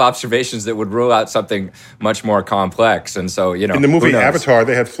actually have observations that would rule out something much more complex. And so, in the movie Avatar,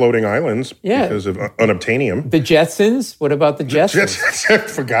 they had floating islands because of unobtainium. The Jetsons? What about the Jetsons? I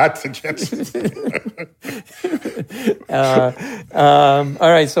forgot the Jetsons.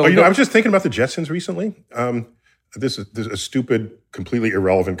 All right, so... I was just thinking about the Jetsons recently. This is a stupid, completely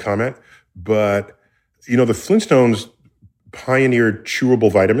irrelevant comment, but, the Flintstones pioneered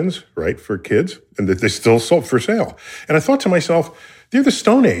chewable vitamins, right, for kids, and that they still sold for sale. And I thought to myself, they're the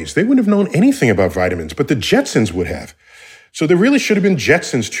Stone Age. They wouldn't have known anything about vitamins, but the Jetsons would have. So there really should have been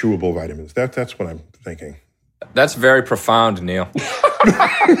Jetsons chewable vitamins. That's what I'm thinking. That's very profound, Neil.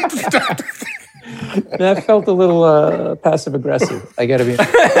 That felt a little passive-aggressive. I got to be...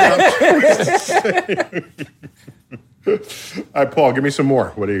 All right, Paul, give me some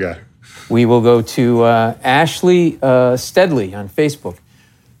more. What do you got? We will go to Ashley Steadley on Facebook.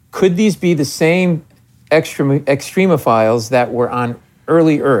 Could these be the same extremophiles that were on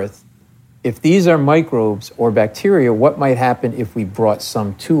early Earth? If these are microbes or bacteria, what might happen if we brought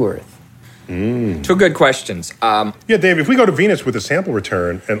some to Earth? Two good questions. Yeah, Dave, if we go to Venus with a sample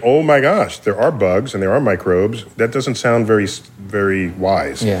return, and oh my gosh, there are bugs and there are microbes, that doesn't sound very, very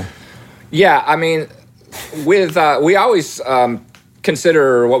wise. Yeah, I mean... we always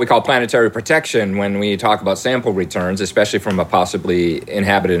consider what we call planetary protection when we talk about sample returns, especially from a possibly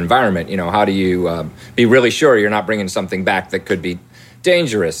inhabited environment. How do you be really sure you're not bringing something back that could be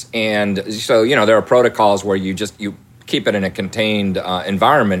dangerous? And so, there are protocols where you keep it in a contained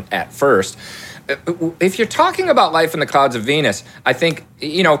environment at first. If you're talking about life in the clouds of Venus, I think,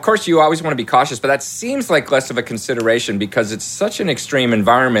 of course you always want to be cautious, but that seems like less of a consideration because it's such an extreme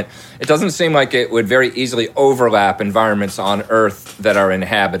environment. It doesn't seem like it would very easily overlap environments on Earth that are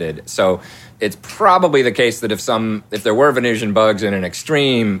inhabited. So it's probably the case that if there were Venusian bugs in an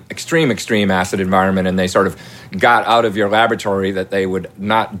extreme acid environment and they sort of got out of your laboratory, that they would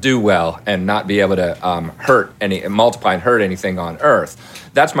not do well and not be able to multiply and hurt anything on Earth.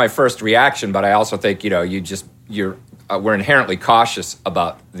 That's my first reaction, but I also think we're inherently cautious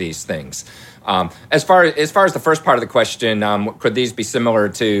about these things. As far as the first part of the question, could these be similar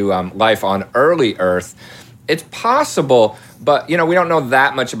to life on early Earth? It's possible, but we don't know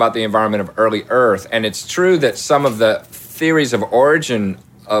that much about the environment of early Earth, and it's true that some of the theories of origin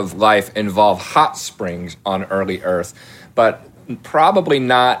of life involve hot springs on early Earth, but probably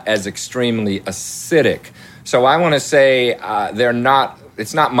not as extremely acidic. So I want to say they're not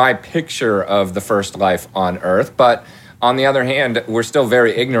it's not my picture of the first life on Earth, but on the other hand, we're still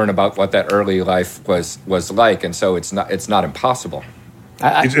very ignorant about what that early life was like, and so it's not impossible.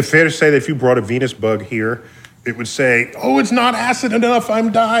 Is it fair to say that if you brought a Venus bug here, it would say, "Oh, it's not acid enough.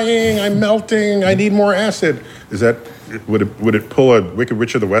 I'm dying. I'm melting. I need more acid"? Would it pull a Wicked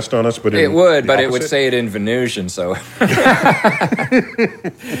Witch of the West on us? But it would, but it would say it in Venusian. So, well,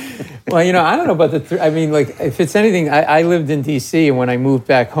 I don't know about if it's anything, I lived in D.C. and when I moved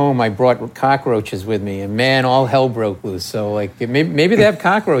back home, I brought cockroaches with me, and man, all hell broke loose. So, maybe they have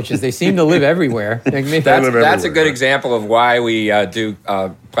cockroaches. They seem to live everywhere. That's a good example of why we do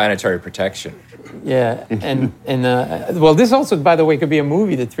planetary protection. Yeah, and this also, by the way, could be a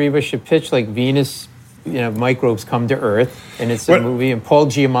movie. The three of us should pitch Venus. Microbes come to Earth, and it's a movie. And Paul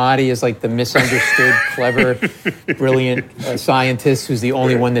Giamatti is the misunderstood, clever, brilliant scientist who's the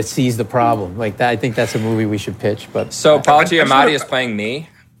only one that sees the problem. That, I think that's a movie we should pitch. But Paul Giamatti is playing me.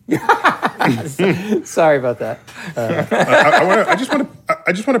 Sorry about that. I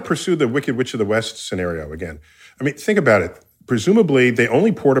just want to pursue the Wicked Witch of the West scenario again. I mean, think about it. Presumably, they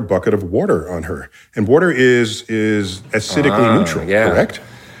only poured a bucket of water on her, and water is acidically neutral, correct?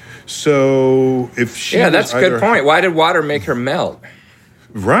 So if she that's a good point. Why did water make her melt?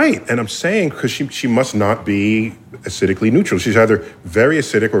 Right, and I'm saying because she must not be acidically neutral. She's either very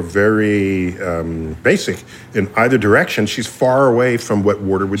acidic or very basic. In either direction, she's far away from what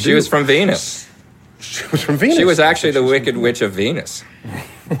water would do. She was from Venus. She was from Venus. She was actually the Wicked Witch of Venus.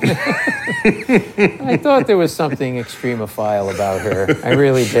 I thought there was something extremophile about her. I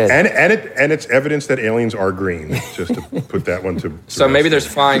really did. And it's evidence that aliens are green, just to put that one to So maybe there's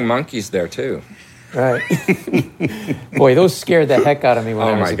flying monkeys there, too. Right. Boy, those scared the heck out of me when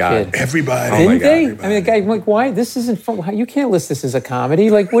I was a kid. Everybody. Didn't they? Everybody. I mean, the guy, why? This isn't fun. You can't list this as a comedy.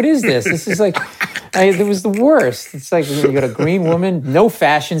 What is this? This is it was the worst. It's you got a green woman, no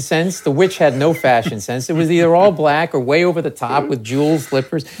fashion sense. The witch had no fashion sense. It was either all black or way over the top with jewels,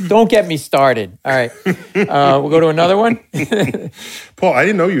 slippers. Don't get me started. All right. We'll go to another one. Paul, I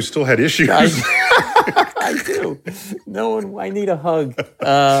didn't know you still had issues. I do. I need a hug.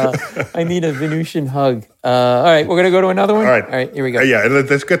 I need a Venusian hug. All right, we're going to go to another one? All right, here we go. Yeah,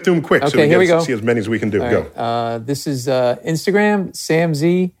 let's get through them quick so here we go. See as many as we can do. All Go. Right. This is Instagram, Sam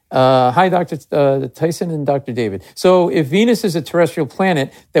Z. Hi, Dr. Tyson and Dr. David. So if Venus is a terrestrial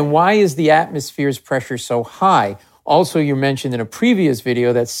planet, then why is the atmosphere's pressure so high? Also, you mentioned in a previous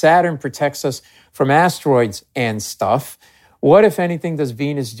video that Saturn protects us from asteroids and stuff. What, if anything, does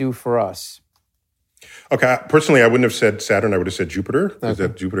Venus do for us? Okay, personally, I wouldn't have said Saturn. I would have said Jupiter, because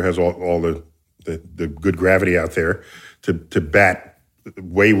that Jupiter has all the good gravity out there to bat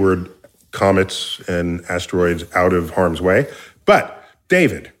wayward comets and asteroids out of harm's way. But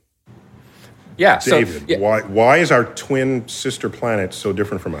David, why is our twin sister planet so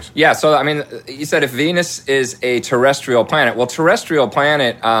different from us? Yeah, so I mean, you said if Venus is a terrestrial planet. Well, terrestrial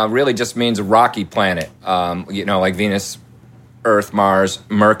planet really just means rocky planet. Like Venus, Earth, Mars,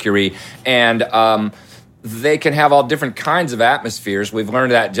 Mercury, and they can have all different kinds of atmospheres. We've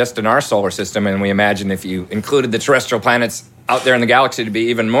learned that just in our solar system, and we imagine if you included the terrestrial planets out there in the galaxy to be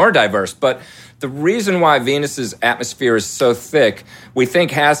even more diverse. But the reason why Venus's atmosphere is so thick, we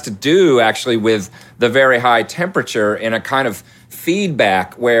think has to do actually with the very high temperature in a kind of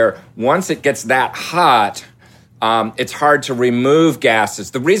feedback where once it gets that hot, it's hard to remove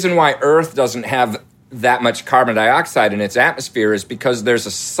gases. The reason why Earth doesn't have that much carbon dioxide in its atmosphere is because there's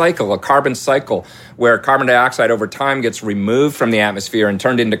a carbon cycle, where carbon dioxide over time gets removed from the atmosphere and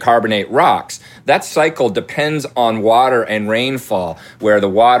turned into carbonate rocks. That cycle depends on water and rainfall, where the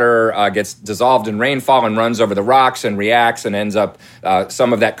water gets dissolved in rainfall and runs over the rocks and reacts and ends up,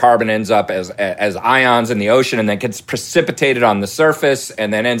 some of that carbon ends up as ions in the ocean and then gets precipitated on the surface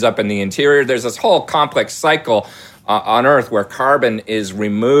and then ends up in the interior. There's this whole complex cycle on Earth where carbon is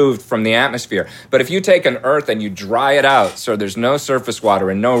removed from the atmosphere. But if you take an Earth and you dry it out so there's no surface water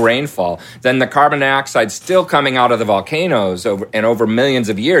and no rainfall, then the carbon dioxide's still coming out of the volcanoes over millions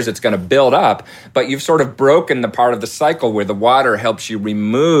of years. It's going to build up, but you've sort of broken the part of the cycle where the water helps you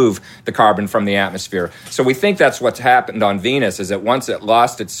remove the carbon from the atmosphere. So we think that's what's happened on Venus, is that once it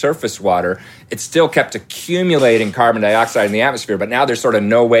lost its surface water, it still kept accumulating carbon dioxide in the atmosphere, but now there's sort of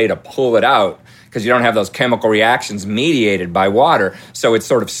no way to pull it out, because you don't have those chemical reactions mediated by water. So it's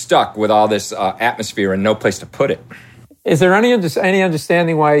sort of stuck with all this atmosphere and no place to put it. Is there any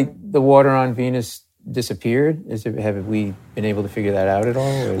understanding why the water on Venus disappeared? Have we been able to figure that out at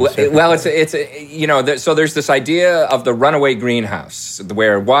all? Well, so there's this idea of the runaway greenhouse,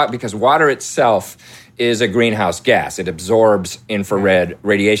 because water itself is a greenhouse gas. It absorbs infrared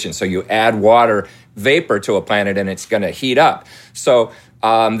radiation. So you add water vapor to a planet and it's going to heat up. So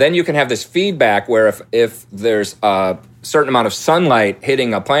then you can have this feedback where if there's a certain amount of sunlight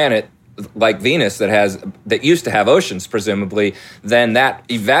hitting a planet like Venus that used to have oceans, presumably, then that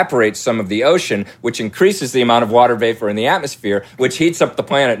evaporates some of the ocean, which increases the amount of water vapor in the atmosphere, which heats up the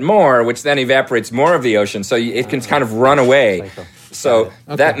planet more, which then evaporates more of the ocean. So it can kind of run away. So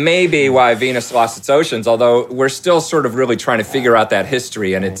that may be why Venus lost its oceans, although we're still sort of really trying to figure out that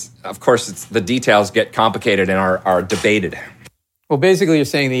history. And the details get complicated and are debated. Well, basically, you're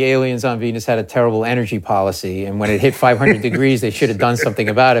saying the aliens on Venus had a terrible energy policy, and when it hit 500 degrees, they should have done something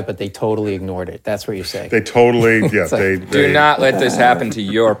about it, but they totally ignored it. That's what you're saying. They totally, yeah. They do not let this happen to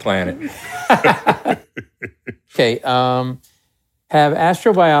your planet. Okay. Have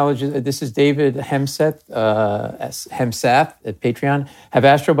astrobiologists, this is David Hemsath at Patreon, have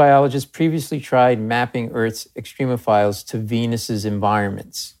astrobiologists previously tried mapping Earth's extremophiles to Venus's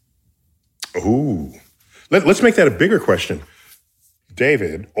environments? Ooh. Let's make that a bigger question.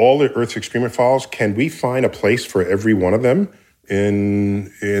 David, all the Earth's extremophiles, can we find a place for every one of them in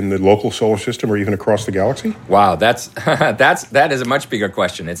the local solar system or even across the galaxy? Wow, that is a much bigger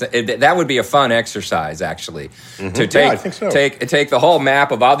question. That would be a fun exercise, actually, to I think so. take the whole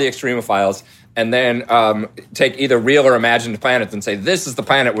map of all the extremophiles and then take either real or imagined planets and say, this is the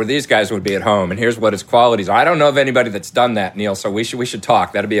planet where these guys would be at home, and here's what its qualities are. I don't know of anybody that's done that, Neil, so we should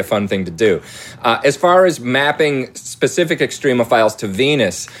talk. That'd be a fun thing to do. As far as mapping specific extremophiles to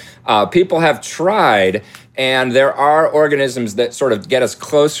Venus, people have tried, and there are organisms that sort of get us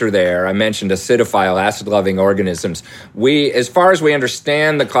closer there. I mentioned acidophile, acid-loving organisms. As far as we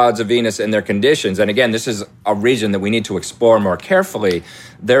understand the clouds of Venus and their conditions, and again, this is a region that we need to explore more carefully,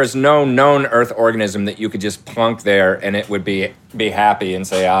 there's no known Earth organism that you could just plunk there and it would be happy and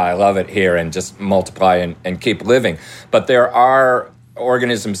say, I love it here, and just multiply and keep living. But there are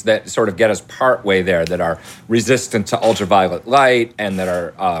organisms that sort of get us partway there, that are resistant to ultraviolet light and that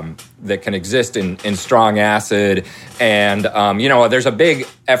are that can exist in strong acid. And there's a big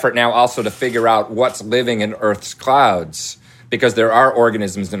effort now also to figure out what's living in Earth's clouds, because there are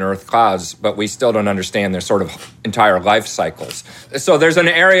organisms in Earth clouds, but we still don't understand their sort of entire life cycles. So there's an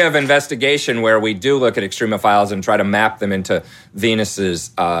area of investigation where we do look at extremophiles and try to map them into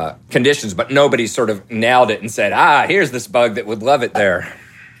Venus's conditions, but nobody's sort of nailed it and said, here's this bug that would love it there.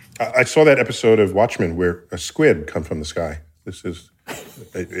 I saw that episode of Watchmen where a squid come from the sky.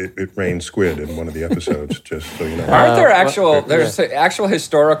 It rained squid in one of the episodes, just so you know. Aren't there actual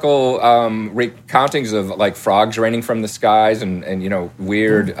historical recountings of like frogs raining from the skies and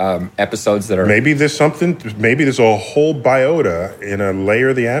weird episodes that are... Maybe there's a whole biota in a layer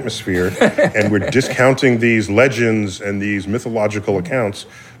of the atmosphere and we're discounting these legends and these mythological accounts,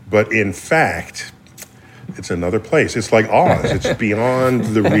 but in fact... it's another place. It's like Oz. It's beyond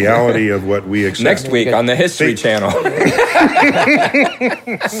the reality of what we accept. Next week on the History Channel.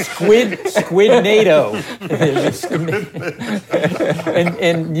 Squid NATO.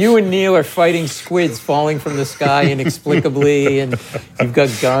 and you and Neil are fighting squids falling from the sky inexplicably, and you've got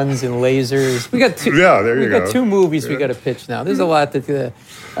guns and lasers. We got two. Yeah, there you go. We got two movies we got to pitch now. There's a lot that.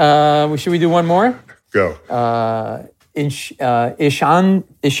 Should we do one more? Go. Ishan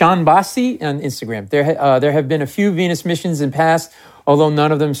Basi on Instagram. There have been a few Venus missions in the past, although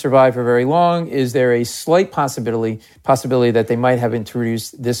none of them survived for very long. Is there a slight possibility that they might have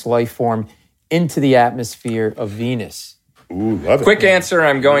introduced this life form into the atmosphere of Venus? Ooh, love it. Quick answer,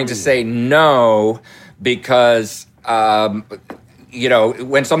 I'm going to say no, because...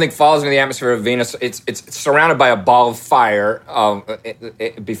 when something falls into the atmosphere of Venus, it's surrounded by a ball of fire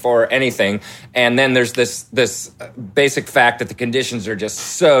before anything, and then there's this basic fact that the conditions are just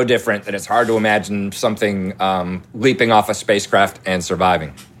so different that it's hard to imagine something leaping off a spacecraft and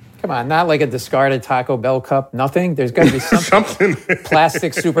surviving. Come on, not like a discarded Taco Bell cup, nothing? There's got to be something.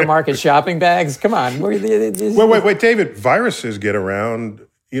 Plastic supermarket shopping bags? Come on. Wait, David, viruses get around,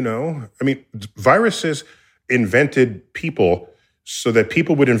 viruses invented people so that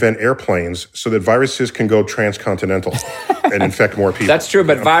people would invent airplanes so that viruses can go transcontinental and infect more people. That's true,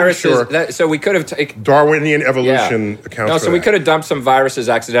 but viruses... so we could have taken... Darwinian evolution accounts for that. So we could have dumped some viruses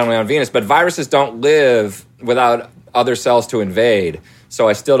accidentally on Venus, but viruses don't live without other cells to invade. So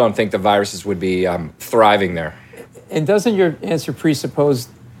I still don't think the viruses would be thriving there. And doesn't your answer presuppose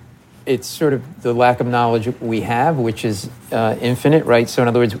it's sort of the lack of knowledge we have, which is infinite, right? So in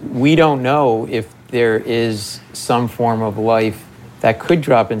other words, we don't know if there is some form of life that could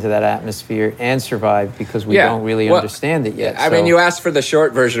drop into that atmosphere and survive because we don't really understand it yet. I mean, you asked for the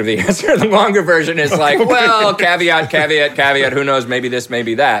short version of the answer. The longer version is like, caveat, who knows, maybe this,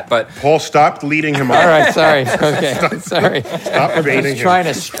 maybe that. But Paul stopped leading him on. All right, sorry. Okay, sorry. Stop baiting him. Trying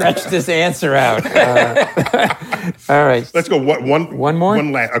to stretch this answer out. All right. Let's go. One more?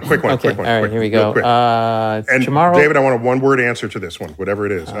 A quick one. Okay. Quick one. All right, quick, here we go. And Chamorro, David, I want a one-word answer to this one, whatever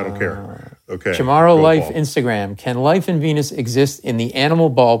it is. I don't care. Okay. Chamorro Go, Life Paul. Instagram. Can life in Venus exist in the animal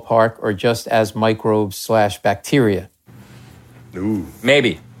ballpark or just as microbes/bacteria? Ooh.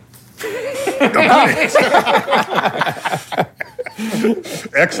 Maybe.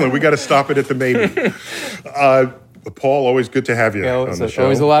 Excellent. We got to stop it at the maybe. Paul, always good to have you on the show.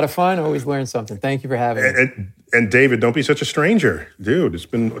 Always a lot of fun. Always learn something. Thank you for having me. And David, don't be such a stranger, dude. It's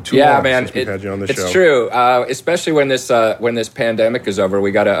been too long since we've had you on the show. It's true, especially when this pandemic is over.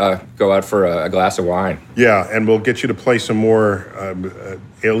 We got to go out for a glass of wine. Yeah, and we'll get you to play some more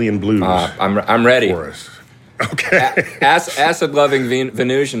Alien Blues. I'm ready For us. Okay. Acid-loving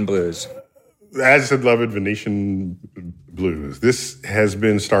Venusian blues. Acid-loving Venetian blues. This has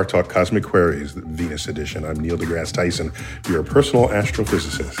been Star Talk Cosmic Queries, the Venus edition. I'm Neil deGrasse Tyson, your personal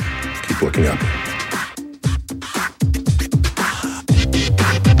astrophysicist. Keep looking up.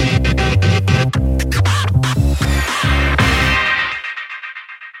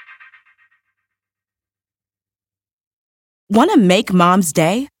 Want to make Mom's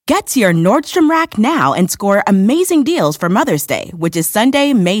day? Get to your Nordstrom Rack now and score amazing deals for Mother's Day, which is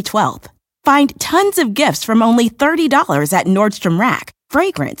Sunday, May 12th. Find tons of gifts from only $30 at Nordstrom Rack.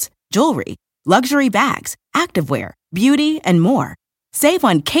 Fragrance, jewelry, luxury bags, activewear, beauty, and more. Save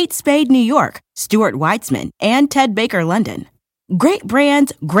on Kate Spade New York, Stuart Weitzman, and Ted Baker London. Great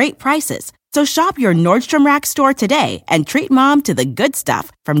brands, great prices. So shop your Nordstrom Rack store today and treat Mom to the good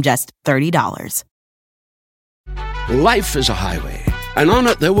stuff from just $30. Life is a highway, and on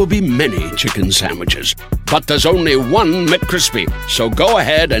it there will be many chicken sandwiches. But there's only one McCrispy. So go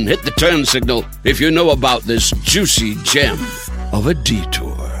ahead and hit the turn signal if you know about this juicy gem of a detour.